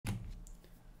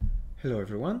Hello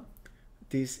everyone,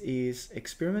 this is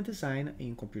Experiment Design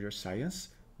in Computer Science,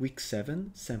 Week 7,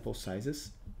 Sample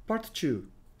Sizes, Part 2,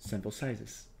 Sample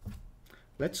Sizes.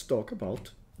 Let's talk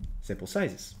about sample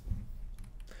sizes.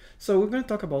 So we're going to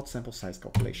talk about sample size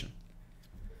calculation.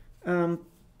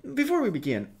 Before we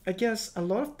begin, I guess a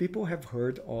lot of people have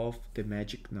heard of the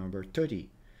magic number 30.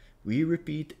 We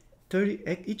repeat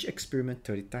each experiment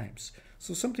 30 times.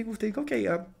 So some people think, okay,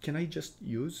 can I just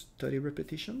use 30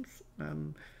 repetitions?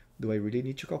 Do I really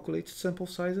need to calculate sample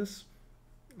sizes?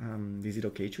 Is it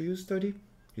okay to use 30?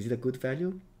 Is it a good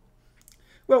value?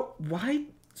 Well, why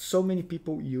so many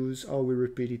people use, oh, we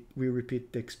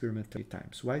repeat the experiment 30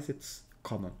 times? Why is it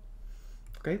common?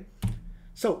 Okay,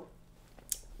 so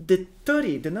the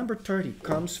number 30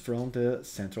 comes from the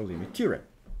central limit theorem.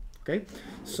 Okay,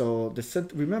 so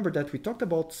remember that we talked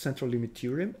about central limit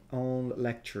theorem on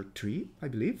lecture 3, I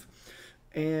believe,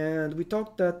 and we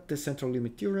talked that the central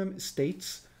limit theorem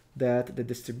states that the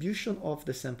distribution of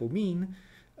the sample mean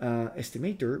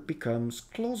estimator becomes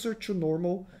closer to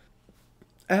normal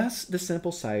as the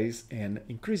sample size n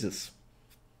increases.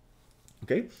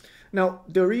 Okay, now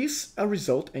there is a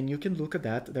result, and you can look at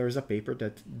that. There is a paper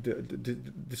that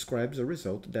describes a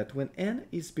result that when n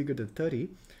is bigger than 30,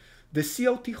 the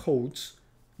CLT holds,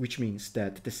 which means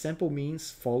that the sample means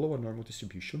follow a normal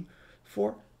distribution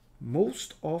for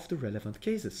most of the relevant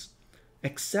cases,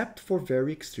 except for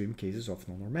very extreme cases of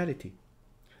non-normality.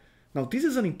 Now, this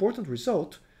is an important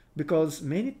result because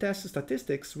many test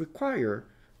statistics require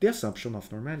the assumption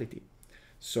of normality.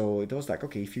 So it was like,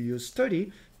 okay, if you use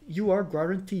 30, you are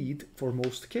guaranteed for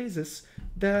most cases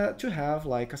to have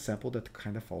like a sample that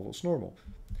kind of follows normal.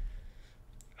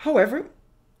 However,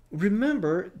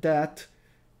 remember that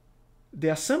the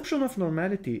assumption of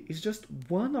normality is just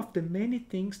one of the many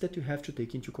things that you have to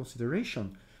take into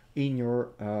consideration in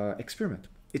your experiment.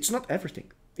 It's not everything.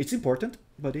 It's important,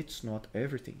 but it's not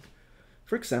everything.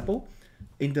 For example,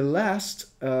 in the last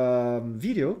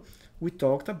video, we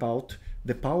talked about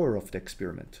the power of the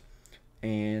experiment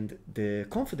and the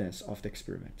confidence of the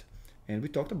experiment. And we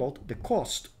talked about the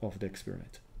cost of the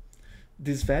experiment.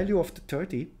 This value of the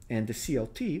 30 and the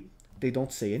CLT, they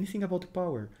don't say anything about the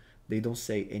power. They don't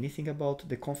say anything about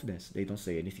the confidence. They don't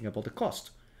say anything about the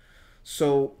cost.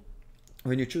 So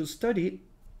when you choose 30,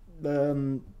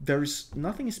 there is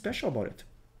nothing special about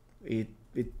it.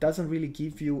 It doesn't really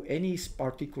give you any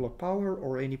particular power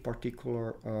or any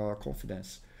particular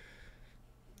confidence.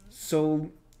 So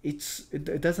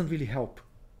it doesn't really help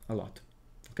a lot.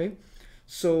 Okay,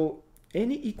 so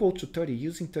any equal to 30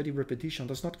 using 30 repetition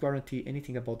does not guarantee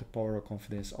anything about the power or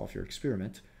confidence of your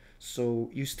experiment.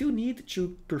 So you still need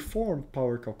to perform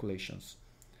power calculations.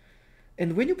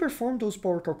 And when you perform those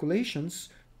power calculations,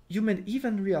 you may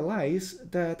even realize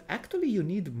that actually you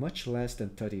need much less than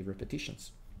 30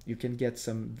 repetitions. You can get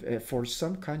some, for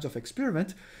some kinds of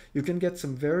experiment, you can get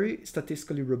some very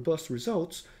statistically robust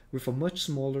results with a much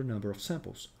smaller number of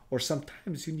samples. Or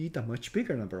sometimes you need a much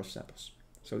bigger number of samples.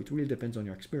 So it really depends on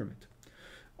your experiment.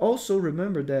 Also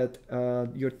remember that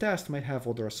your test might have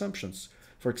other assumptions.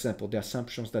 For example, the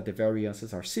assumptions that the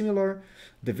variances are similar,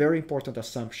 the very important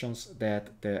assumptions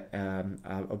that the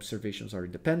observations are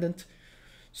independent.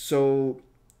 So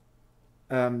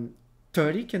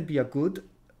 30 can be a good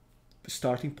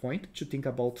starting point to think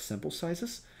about sample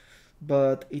sizes,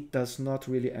 but it does not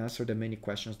really answer the many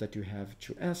questions that you have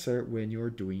to answer when you're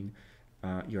doing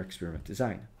your experiment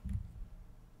design.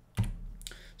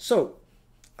 So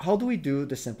how do we do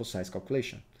the sample size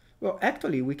calculation? Well,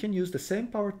 actually, we can use the same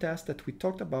power test that we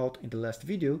talked about in the last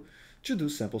video to do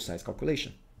sample size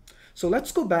calculation. So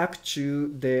let's go back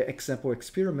to the example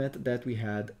experiment that we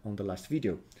had on the last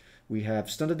video. We have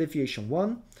standard deviation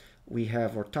 1. We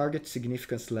have our target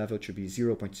significance level to be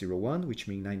 0.01, which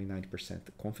means 99%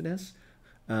 confidence.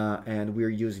 And we're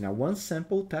using a one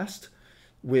sample test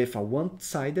with a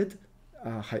one-sided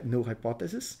null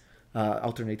hypothesis,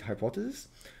 alternate hypothesis.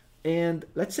 And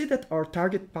let's say that our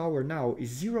target power now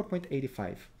is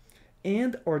 0.85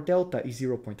 and our delta is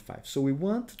 0.5. So we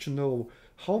want to know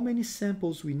how many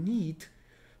samples we need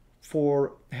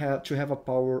to have a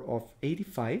power of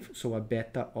 85, so a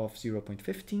beta of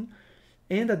 0.15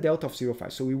 and a delta of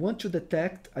 0.5. So we want to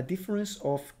detect a difference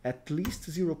of at least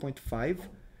 0.5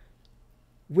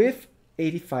 with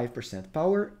 85%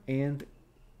 power and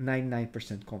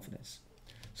 99% confidence.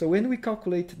 So when we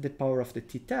calculate the power of the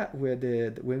t-test,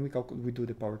 when we do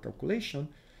the power calculation,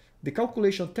 the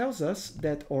calculation tells us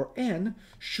that our n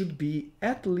should be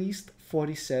at least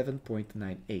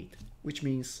 47.98, which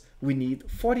means we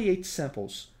need 48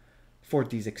 samples for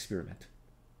this experiment.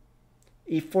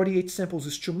 If 48 samples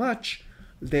is too much,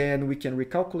 then we can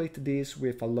recalculate this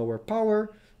with a lower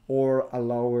power or a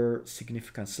lower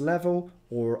significance level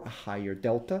or a higher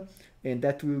delta, and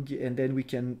that will and then we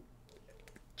can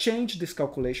change this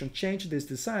calculation, change this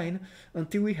design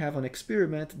until we have an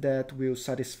experiment that will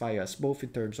satisfy us both in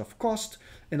terms of cost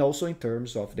and also in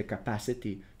terms of the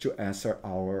capacity to answer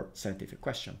our scientific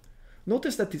question.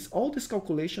 Notice that all this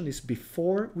calculation is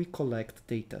before we collect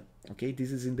data. Okay,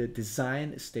 this is in the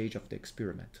design stage of the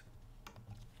experiment.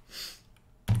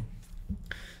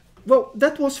 Well,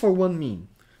 that was for one mean.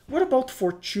 What about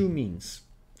for two means?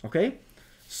 Okay,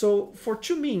 so for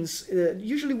two means,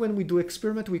 usually when we do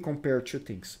experiment, we compare two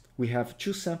things. We have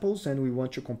two samples and we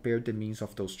want to compare the means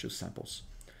of those two samples.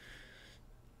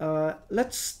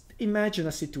 Let's imagine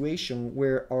a situation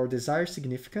where our desired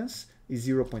significance is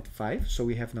 0.5, so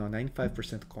we have now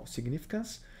 95%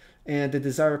 significance, and the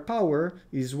desired power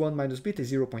is 1 minus beta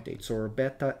is 0.8, so our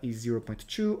beta is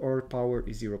 0.2, our power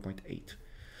is 0.8.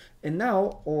 And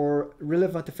now our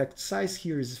relevant effect size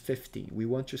here is 15. We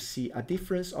want to see a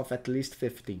difference of at least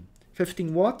 15.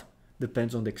 15 what?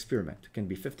 Depends on the experiment. It can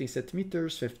be 15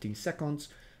 centimeters, 15 seconds,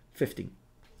 15.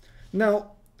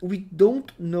 Now, we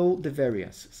don't know the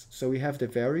variances. So we have the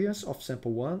variance of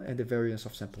sample 1 and the variance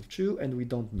of sample 2, and we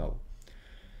don't know.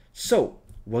 So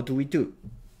what do we do?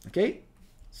 Okay,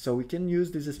 so we can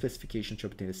use this specification to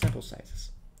obtain the sample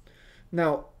sizes.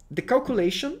 Now, the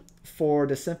calculation for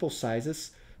the sample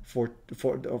sizes for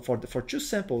two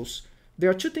samples, there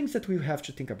are two things that we have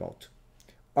to think about.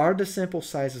 Are the sample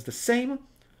sizes the same,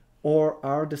 or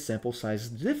are the sample sizes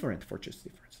different for two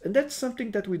difference? And that's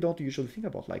something that we don't usually think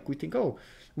about. Like we think, oh,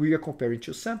 we are comparing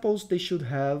two samples, they should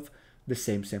have the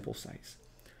same sample size.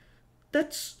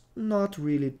 That's not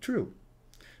really true.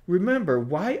 Remember,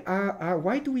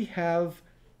 why do we have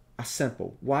a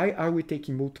sample? Why are we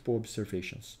taking multiple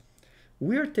observations?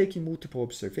 We are taking multiple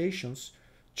observations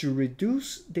to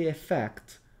reduce the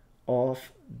effect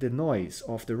of the noise,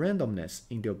 of the randomness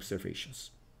in the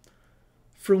observations.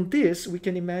 From this, we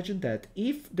can imagine that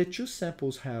if the two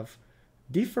samples have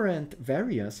different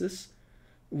variances,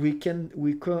 we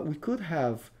could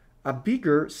have a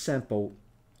bigger sample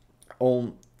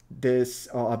on this,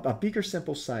 a bigger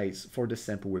sample size for the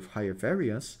sample with higher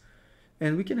variance,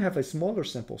 and we can have a smaller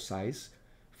sample size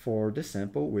for the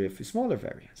sample with smaller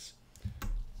variance.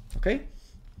 Okay?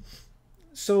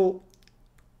 So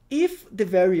if the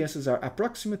variances are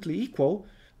approximately equal,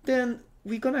 then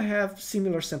we're going to have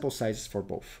similar sample sizes for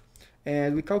both.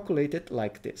 And we calculate it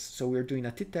like this. So we're doing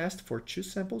a t-test for two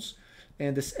samples,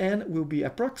 and this n will be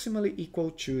approximately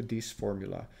equal to this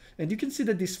formula. And you can see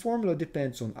that this formula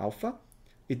depends on alpha,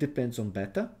 it depends on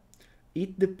beta,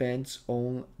 it depends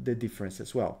on the difference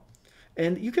as well.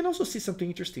 And you can also see something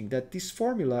interesting, that this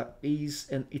formula is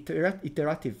an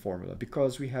iterative formula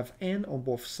because we have n on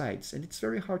both sides, and it's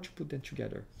very hard to put them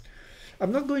together.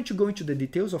 I'm not going to go into the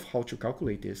details of how to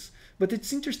calculate this, but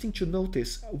it's interesting to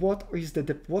notice what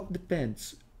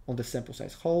depends on the sample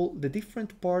size, how the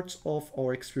different parts of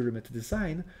our experiment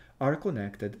design are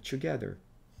connected together.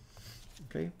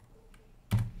 Okay.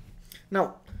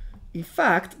 Now, in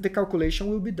fact, the calculation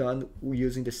will be done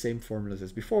using the same formulas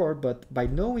as before, but by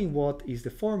knowing what is the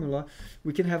formula,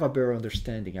 we can have a better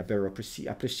understanding, a better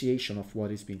appreciation of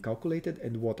what is being calculated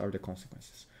and what are the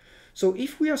consequences. So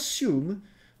if we assume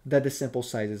that the sample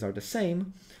sizes are the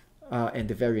same and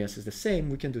the variance is the same,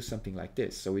 we can do something like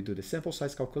this. So we do the sample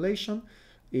size calculation,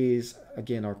 is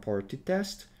again our power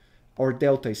t-test. Our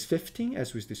delta is 15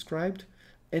 as was described.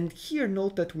 And here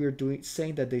note that we are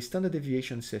saying that the standard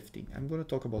deviation is 15. I'm going to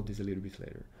talk about this a little bit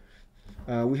later.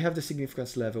 We have the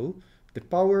significance level, the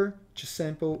power to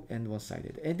sample, and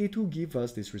one-sided. And it will give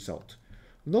us this result.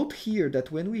 Note here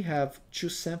that when we have two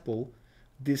sample,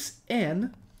 this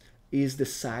n is the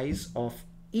size of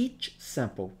each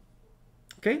sample.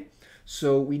 Okay?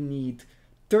 So we need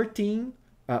 14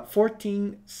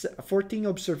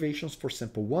 observations for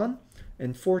sample 1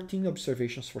 and 14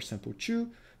 observations for sample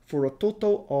 2, for a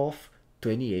total of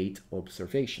 28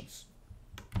 observations.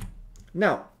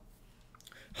 Now,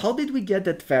 how did we get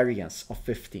that variance of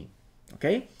 15?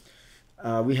 Okay,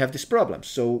 we have this problem.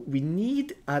 So we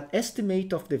need an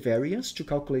estimate of the variance to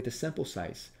calculate the sample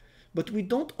size, but we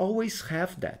don't always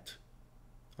have that.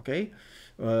 Okay,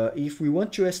 if we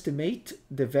want to estimate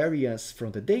the variance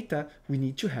from the data, we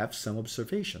need to have some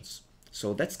observations.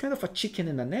 So that's kind of a chicken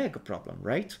and an egg problem,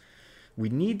 right? We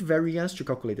need variance to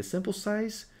calculate the sample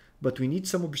size, but we need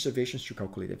some observations to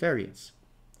calculate the variance.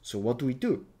 So what do we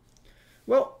do?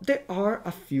 Well, there are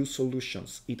a few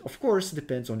solutions. It, of course,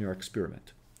 depends on your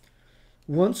experiment.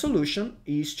 One solution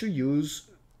is to use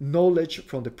knowledge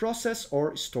from the process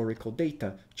or historical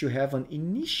data to have an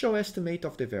initial estimate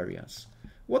of the variance.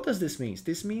 What does this mean?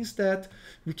 This means that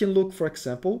we can look, for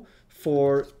example,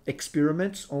 for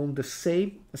experiments on the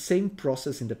same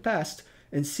process in the past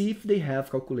and see if they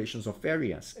have calculations of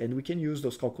variance. And we can use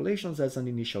those calculations as an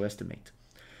initial estimate.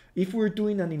 If we're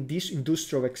doing an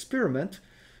industrial experiment,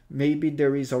 maybe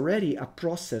there is already a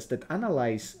process that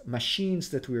analyzes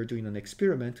machines that we are doing an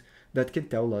experiment that can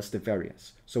tell us the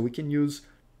variance. So we can use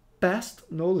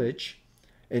past knowledge,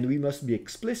 and we must be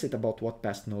explicit about what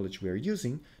past knowledge we are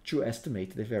using to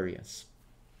estimate the variance.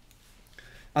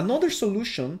 Another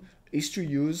solution is to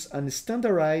use a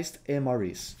standardized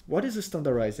MREs. What is a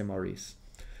standardized MREs?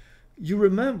 You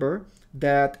remember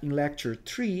that in lecture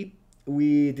 3,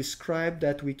 we described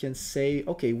that we can say,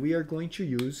 okay, we are going to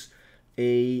use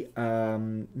a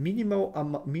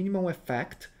minimal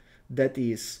effect that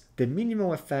is the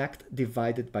minimal effect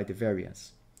divided by the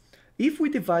variance. If we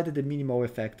divided the minimal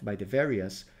effect by the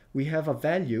variance, we have a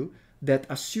value that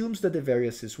assumes that the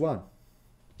variance is 1.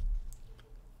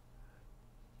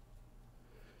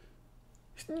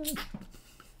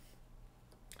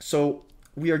 So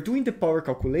we are doing the power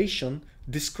calculation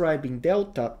describing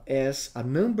delta as a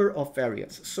number of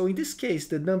variance. So in this case,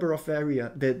 the number of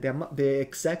variance, the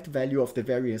exact value of the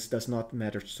variance does not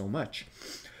matter so much.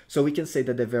 So we can say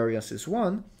that the variance is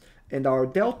 1, and our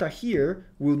delta here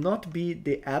will not be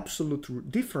the absolute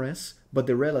difference, but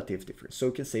the relative difference. So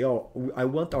we can say, oh, I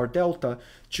want our delta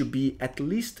to be at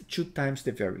least 2 times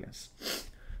the variance.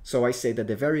 So I say that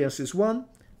the variance is 1,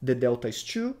 the delta is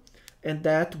 2, and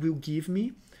that will give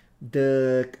me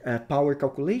the power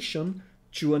calculation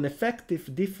to an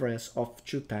effective difference of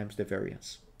 2 times the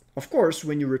variance. Of course,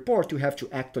 when you report, you have to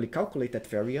actually calculate that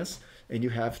variance, and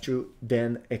you have to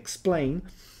then explain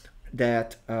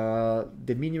that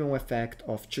the minimum effect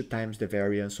of 2 times the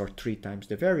variance or 3 times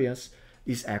the variance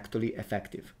is actually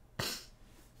effective.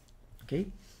 Okay.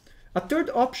 A third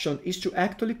option is to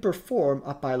actually perform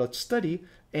a pilot study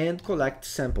and collect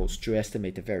samples to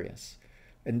estimate the variance.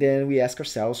 And then we ask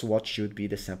ourselves what should be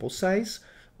the sample size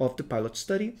of the pilot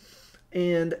study.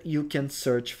 And you can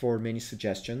search for many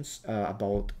suggestions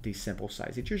about the sample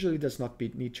size. It usually does not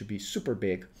need to be super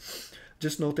big.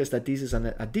 Just notice that this is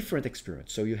a different experiment.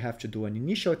 So you have to do an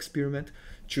initial experiment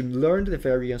to learn the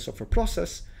variance of a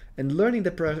process. And learning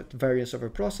the variance of a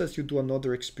process, you do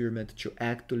another experiment to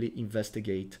actually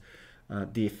investigate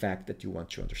the effect that you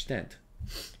want to understand.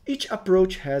 Each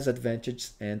approach has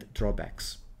advantages and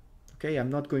drawbacks. Okay, I'm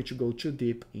not going to go too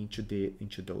deep into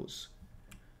those.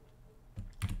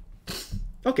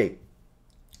 Okay,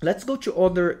 let's go to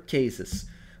other cases.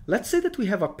 Let's say that we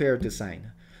have a pair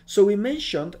design. So we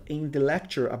mentioned in the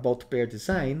lecture about pair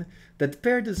design that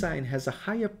pair design has a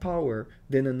higher power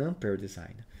than an unpaired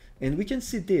design. And we can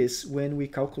see this when we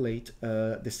calculate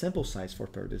the sample size for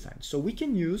pair design. So we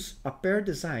can use a pair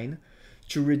design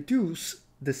to reduce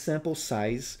the sample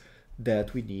size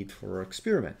that we need for our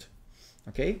experiment.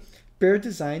 Okay, pair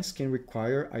designs can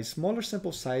require a smaller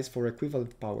sample size for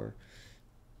equivalent power.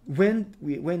 When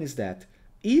is that?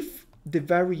 If the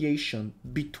variation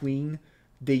between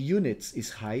the units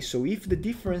is high, so if the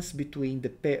difference between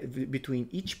between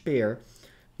each pair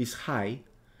is high,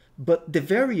 but the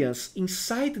variance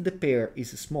inside the pair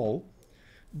is small,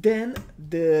 then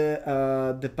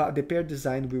the pair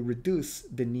design will reduce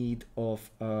the need of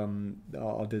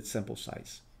the sample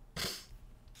size.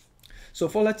 So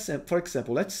for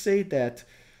example, let's say that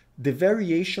the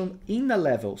variation in a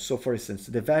level, so for instance,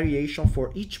 the variation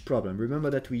for each problem, remember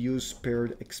that we use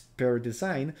pair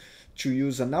design to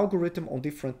use an algorithm on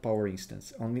different power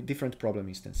instance, on different problem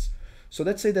instance. So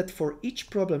let's say that for each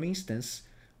problem instance,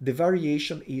 the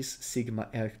variation is sigma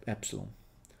epsilon.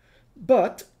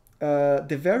 But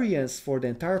the variance for the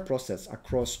entire process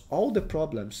across all the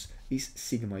problems is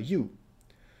sigma u.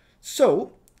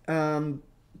 So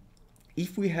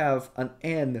if we have an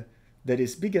n that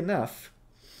is big enough,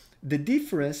 the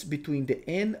difference between the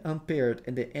n unpaired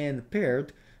and the n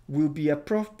paired will be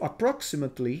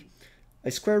approximately a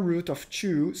square root of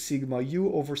 2 sigma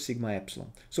u over sigma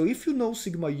epsilon. So if you know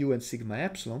sigma u and sigma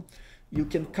epsilon, you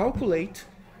can calculate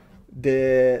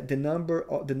the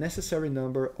necessary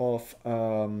number of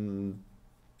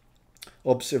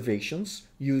observations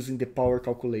using the power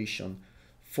calculation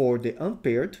for the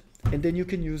unpaired, and then you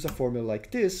can use a formula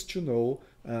like this to know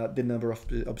the number of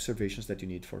the observations that you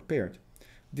need for paired.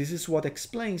 This is what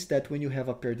explains that when you have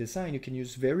a pair design, you can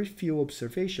use very few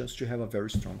observations to have a very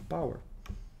strong power.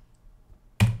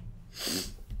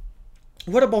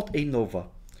 What about ANOVA?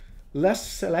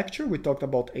 Last lecture, we talked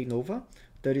about ANOVA.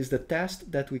 That is the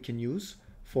test that we can use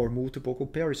for multiple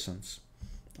comparisons.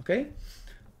 Okay?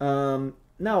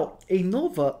 Now,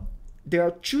 ANOVA, there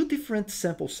are 2 different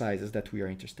sample sizes that we are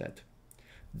interested.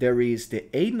 There is the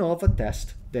ANOVA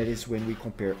test, that is when we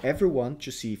compare everyone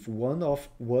to see if one or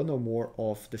more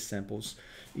of the samples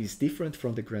is different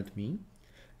from the grand mean.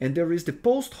 And there is the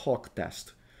post hoc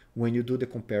test, when you do the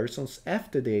comparisons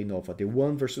after the ANOVA, the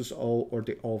 1 versus all or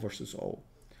the all versus all.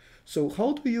 So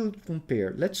how do you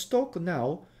compare? Let's talk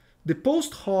now. The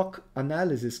post hoc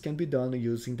analysis can be done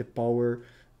using the power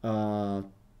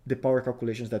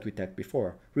calculations that we took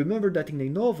before. Remember that in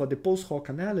ANOVA, the post hoc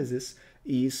analysis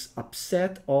is a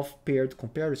set of paired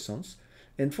comparisons.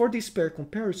 And for these paired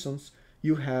comparisons,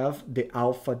 you have the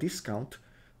alpha discount,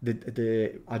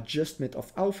 the adjustment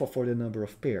of alpha for the number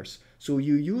of pairs. So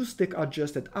you use the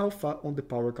adjusted alpha on the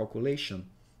power calculation,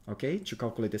 okay, to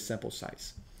calculate the sample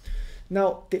size.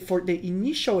 Now, for the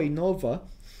initial ANOVA,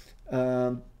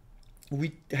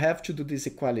 we have to do this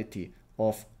equality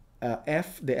of the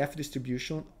F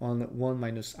distribution on 1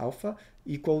 minus alpha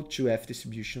equal to F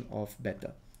distribution of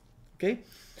beta. Okay?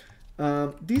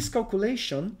 This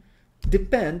calculation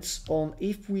depends on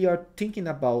if we are thinking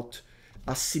about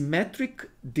a symmetric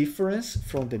difference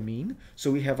from the mean.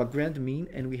 So we have a grand mean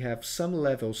and we have some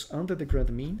levels under the grand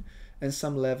mean and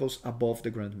some levels above the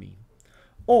grand mean.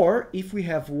 Or if we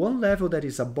have one level that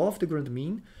is above the grand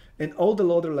mean and all the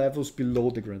other levels below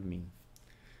the grand mean.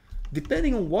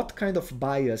 Depending on what kind of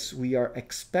bias we are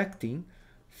expecting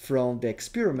from the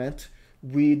experiment,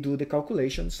 we do the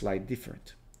calculation slightly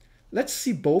different. Let's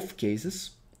see both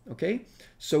cases, okay?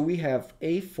 So we have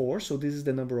A4, so this is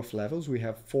the number of levels. We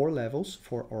have 4 levels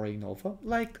for our ANOVA,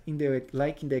 like in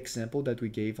the example that we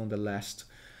gave on the last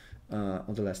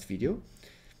video.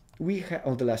 We have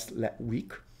on the last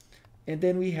week, and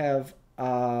then we have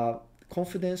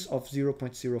confidence of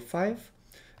 0.05,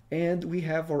 and we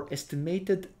have our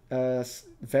estimated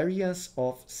variance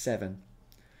of 7.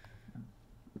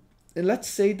 And let's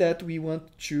say that we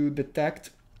want to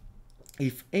detect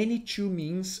if any two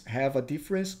means have a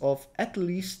difference of at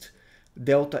least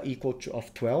delta equal to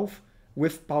of 12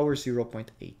 with power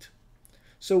 0.8.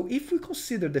 So if we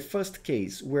consider the first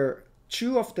case where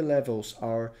 2 of the levels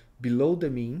are below the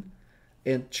mean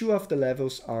and 2 of the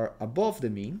levels are above the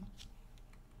mean,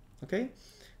 okay?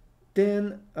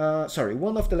 Then,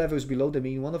 one of the levels below the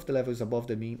mean, one of the levels above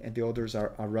the mean, and the others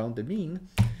are around the mean,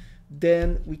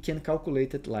 then we can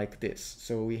calculate it like this.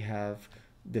 So we have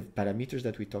the parameters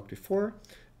that we talked before,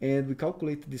 and we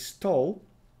calculate this tau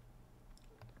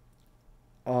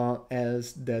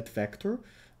as that vector,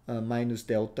 minus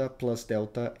delta, plus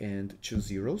delta, and 2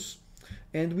 zeros.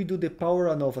 And we do the power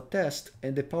ANOVA test,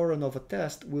 and the power ANOVA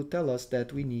test will tell us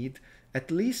that we need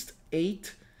at least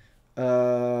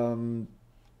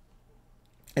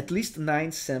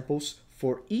 9 samples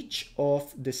for each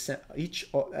of the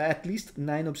at least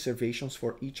 9 observations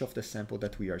for each of the sample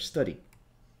that we are studying.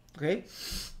 Okay.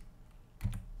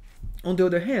 On the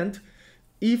other hand,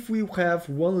 if we have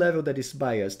one level that is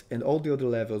biased and all the other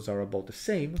levels are about the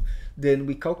same, then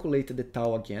we calculate the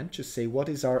tau again to say what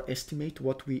is our estimate,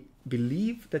 what we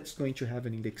believe that's going to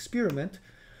happen in the experiment,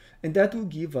 and that will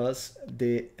give us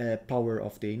the power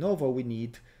of the ANOVA. We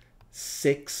need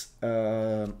 6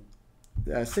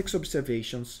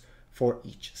 observations for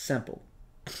each sample.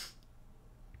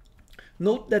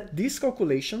 Note that these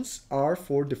calculations are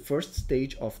for the first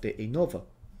stage of the ANOVA.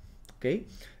 Okay?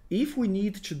 If we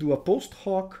need to do a post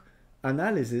hoc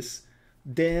analysis,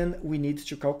 then we need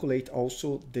to calculate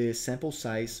also the sample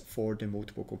size for the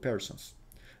multiple comparisons.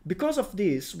 Because of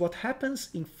this, what happens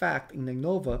in fact in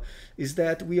ANOVA is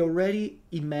that we already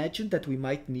imagine that we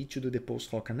might need to do the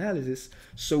post hoc analysis,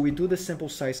 so we do the sample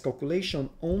size calculation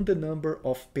on the number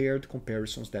of paired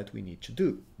comparisons that we need to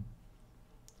do.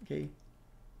 Okay.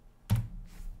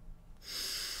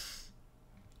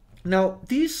 Now,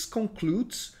 this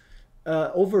concludes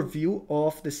overview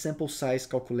of the sample size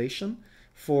calculation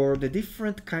for the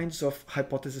different kinds of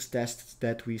hypothesis tests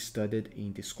that we studied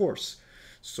in this course.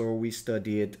 So we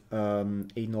studied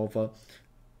ANOVA,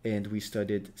 and we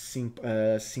studied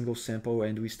single sample,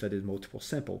 and we studied multiple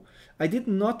sample. I did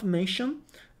not mention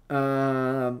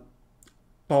power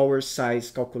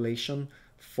size calculation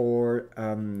for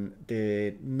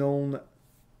the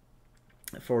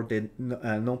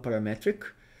non-parametric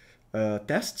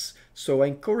tests, so I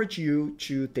encourage you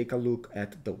to take a look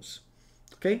at those.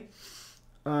 Okay.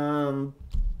 Now,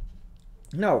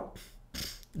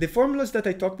 the formulas that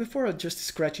I talked before are just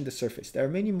scratching the surface. There are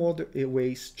many more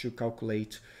ways to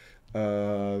calculate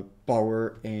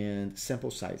power and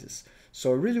sample sizes.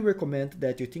 So I really recommend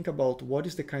that you think about what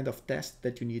is the kind of test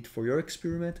that you need for your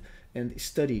experiment and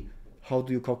study how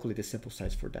do you calculate the sample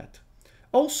size for that.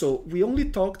 Also, we only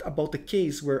talked about the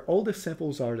case where all the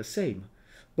samples are the same,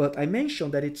 but I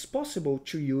mentioned that it's possible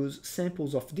to use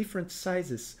samples of different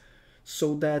sizes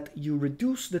so that you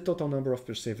reduce the total number of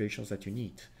observations that you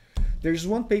need. There's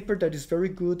one paper that is very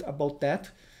good about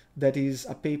that. That is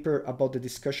a paper about the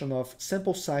discussion of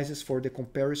sample sizes for the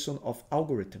comparison of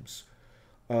algorithms.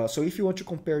 So if you want to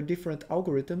compare different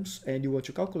algorithms and you want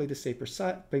to calculate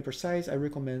the paper size, I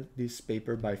recommend this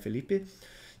paper by Felipe.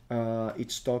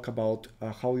 It's talk about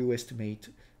how you estimate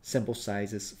sample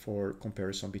sizes for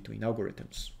comparison between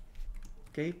algorithms.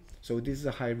 Okay, so this is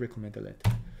a highly recommended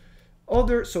letter.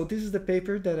 So this is the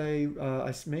paper that I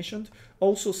mentioned.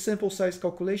 Also, Sample Size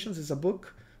Calculations is a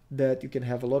book that you can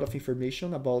have a lot of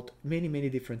information about many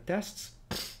different tests.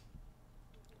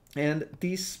 And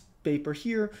this paper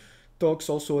here talks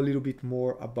also a little bit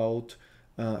more about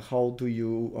how do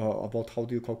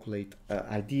you calculate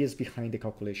ideas behind the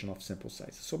calculation of sample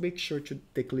size. So make sure to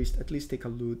at least take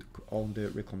a look on the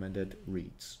recommended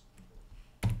reads.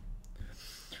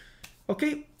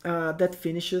 Okay, that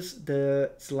finishes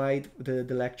the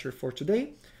lecture for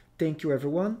today. Thank you,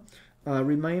 everyone.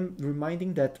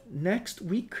 Reminding that next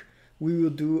week we will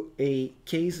do a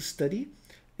case study,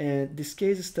 and this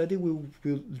case study will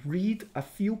read a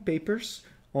few papers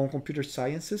on computer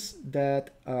sciences that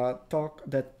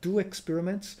do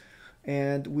experiments,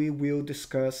 and we will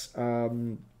discuss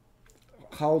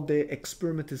how the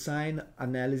experiment design,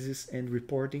 analysis, and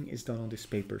reporting is done on these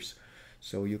papers.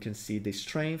 So you can see the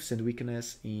strengths and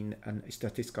weakness in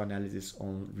statistical analysis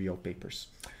on real papers.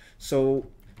 So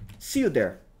see you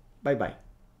there. Bye-bye.